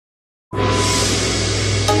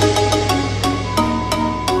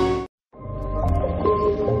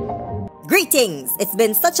Greetings! It's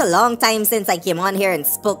been such a long time since I came on here and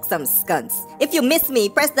spoke some skunts. If you miss me,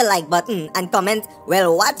 press the like button and comment,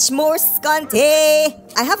 well, watch more skunty!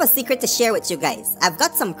 I have a secret to share with you guys. I've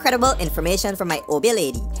got some credible information from my OB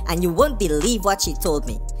lady, and you won't believe what she told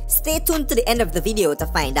me. Stay tuned to the end of the video to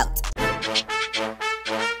find out.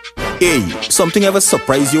 Hey, something ever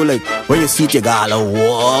surprise you like when you see your gala,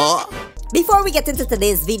 what? Before we get into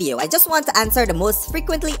today's video, I just want to answer the most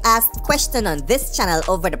frequently asked question on this channel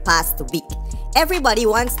over the past week. Everybody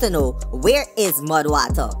wants to know, where is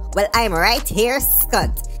Mudwata? Well, I'm right here,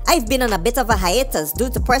 skunt. I've been on a bit of a hiatus due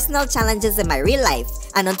to personal challenges in my real life,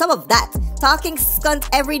 and on top of that, talking skunt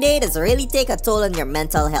every day does really take a toll on your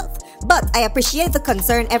mental health. But I appreciate the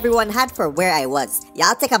concern everyone had for where I was.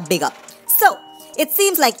 Y'all take a big up. So, it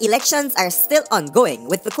seems like elections are still ongoing,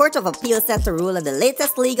 with the Court of Appeal set to rule on the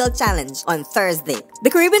latest legal challenge on Thursday. The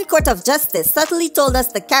Caribbean Court of Justice subtly told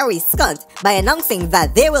us to carry skunt by announcing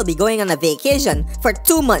that they will be going on a vacation for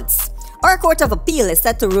 2 months. Our Court of Appeal is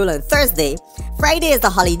set to rule on Thursday, Friday is a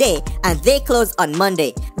holiday, and they close on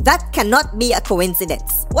Monday. That cannot be a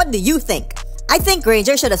coincidence. What do you think? I think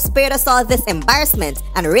Granger should have spared us all this embarrassment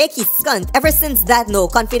and Reiki skunt ever since that no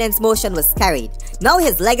confidence motion was carried. Now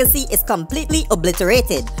his legacy is completely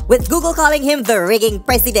obliterated, with Google calling him the rigging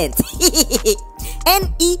president.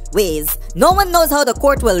 Anyways, no one knows how the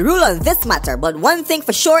court will rule on this matter, but one thing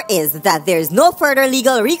for sure is that there is no further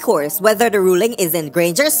legal recourse whether the ruling is in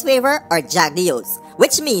Granger's favor or Jagdio's,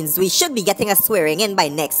 which means we should be getting a swearing in by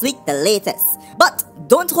next week, the latest. But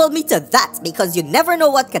don't hold me to that, because you never know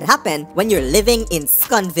what could happen when you're living in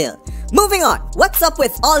Scuntville. Moving on, what's up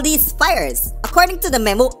with all these fires? According to the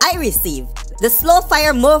memo I received, the Slow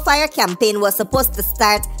Fire More Fire campaign was supposed to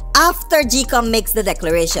start after GCOM makes the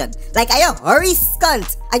declaration. Like, ayo, hurry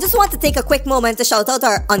skunt! I just want to take a quick moment to shout out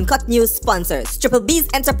our Uncut News sponsors, Triple B's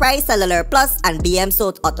Enterprise Cellular Plus and BM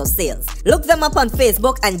Soat Auto Sales. Look them up on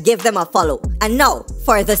Facebook and give them a follow. And now,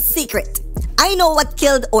 for the secret. I know what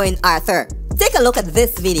killed Owen Arthur. Take a look at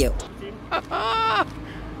this video.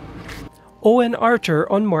 Owen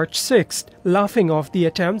Arthur on March 6th, laughing off the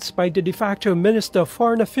attempts by the de facto Minister of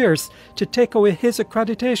Foreign Affairs to take away his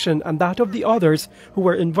accreditation and that of the others who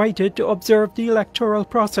were invited to observe the electoral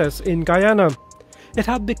process in Guyana. It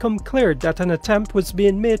had become clear that an attempt was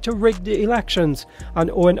being made to rig the elections,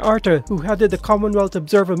 and Owen Arthur, who headed the Commonwealth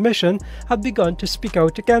Observer Mission, had begun to speak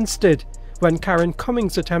out against it. When Karen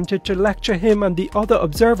Cummings attempted to lecture him and the other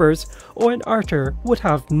observers, Owen Arthur would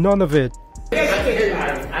have none of it.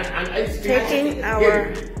 I speak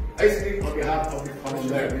on behalf of the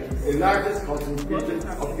Commonwealth, the largest concentration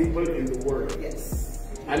of people in the world. Yes.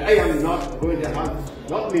 And I am not going to have,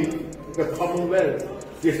 not me, the Commonwealth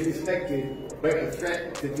disrespected by a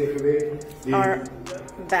threat to take away the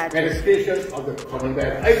registration of the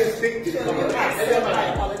Commonwealth. I will speak to the Commonwealth.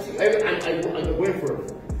 I'm going for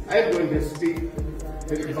it. I'm going to speak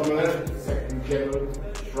to the Commonwealth Secretary General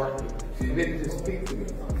shortly. She's ready to speak to me.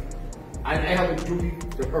 And I have a duty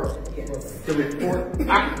to her to report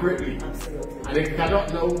accurately. And I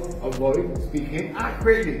cannot now avoid speaking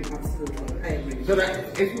accurately. I agree. So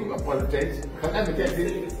that if you apologize, because I'm against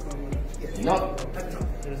it, not.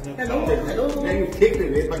 Then you take it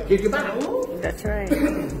away, but give you back. That's right.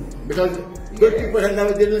 Because good people have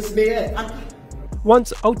never did smear.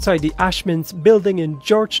 Once outside the Ashmans building in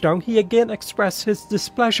Georgetown, he again expressed his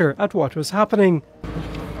displeasure at what was happening.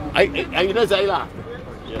 I laugh.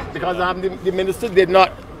 Yes. Because the minister did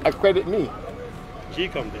not accredit me.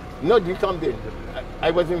 GCOM did? No, GCOM did. I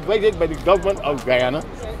was invited by the government of Guyana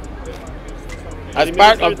as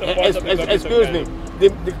part of, excuse me,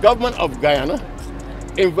 the government of Guyana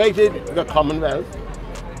invited the Commonwealth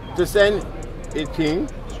to send a team.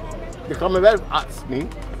 The Commonwealth asked me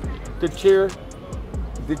to chair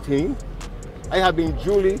the team. I have been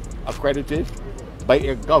duly accredited by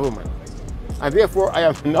a government, and therefore I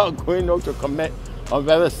am not going out to comment on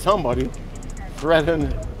whether somebody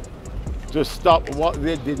threatened to stop what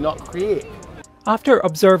they did not create. After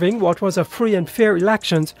observing what was a free and fair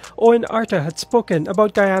elections, Owen Arthur had spoken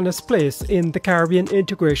about Guyana's place in the Caribbean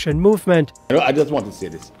integration movement. I just want to say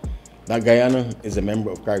this, that Guyana is a member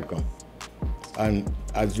of CARICOM, and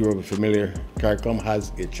as you are familiar, CARICOM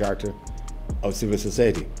has a charter of civil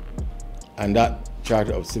society, and that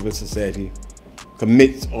charter of civil society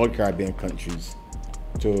commits all Caribbean countries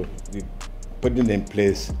to putting in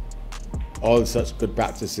place all such good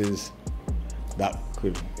practices that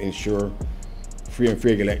could ensure free and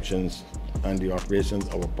fair elections and the operations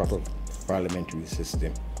of a proper parliamentary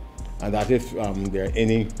system. And that if there are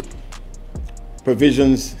any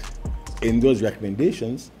provisions in those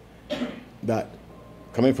recommendations that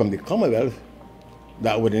coming from the Commonwealth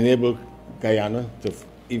that would enable Guyana to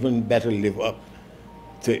even better live up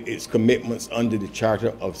to its commitments under the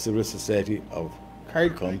Charter of Civil Society of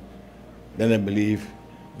CARICOM, then I believe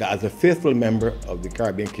that as a faithful member of the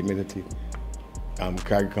Caribbean community,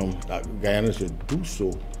 CARICOM, Guyana should do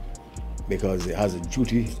so because it has a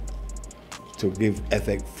duty to give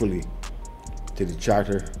effect fully to the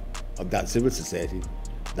charter of that civil society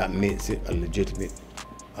that makes it a legitimate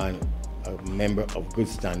and a member of good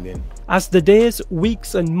standing. As the days,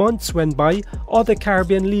 weeks and months went by, other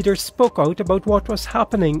Caribbean leaders spoke out about what was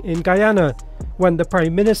happening in Guyana. When the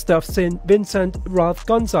Prime Minister of St. Vincent, Ralph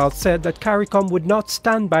Gonsalves, said that CARICOM would not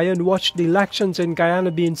stand by and watch the elections in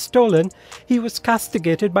Guyana being stolen, he was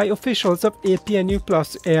castigated by officials of APNU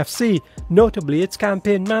Plus AFC, notably its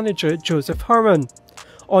campaign manager Joseph Herman.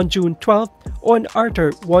 On June 12th, Owen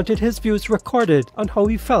Arthur wanted his views recorded on how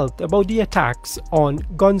he felt about the attacks on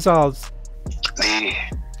Gonsalves. The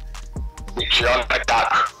vitriolic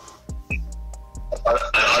attack on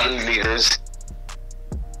other leaders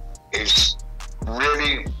is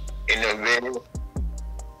really, in a way,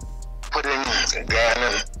 putting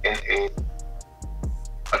Guyana in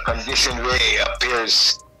a condition where it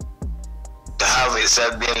appears to have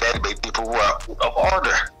itself being led by people who are of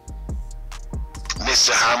order.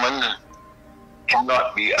 Mr. Harmon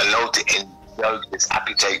cannot be allowed to indulge his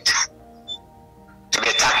appetite to be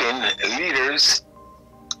attacking leaders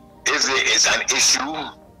if there is an issue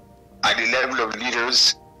at the level of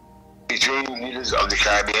leaders between leaders of the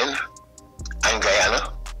Caribbean and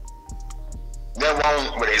Guyana. Then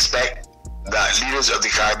one would expect that leaders of the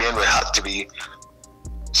Caribbean will have to be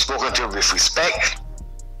spoken to with respect,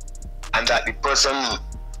 and that the person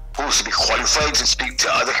who should be qualified to speak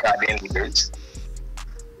to other Caribbean leaders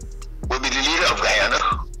will be the leader of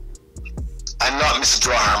Guyana and not Mr.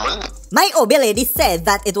 Joe Harmon. My Obio lady said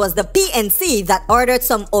that it was the PNC that ordered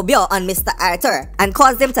some Obio on Mr. Arthur and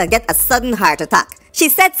caused him to get a sudden heart attack. She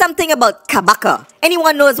said something about kabaka.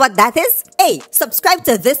 Anyone knows what that is? Hey, subscribe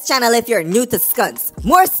to this channel if you're new to skunks.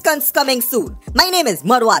 More skunks coming soon. My name is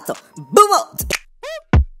Mudwata. Boom out!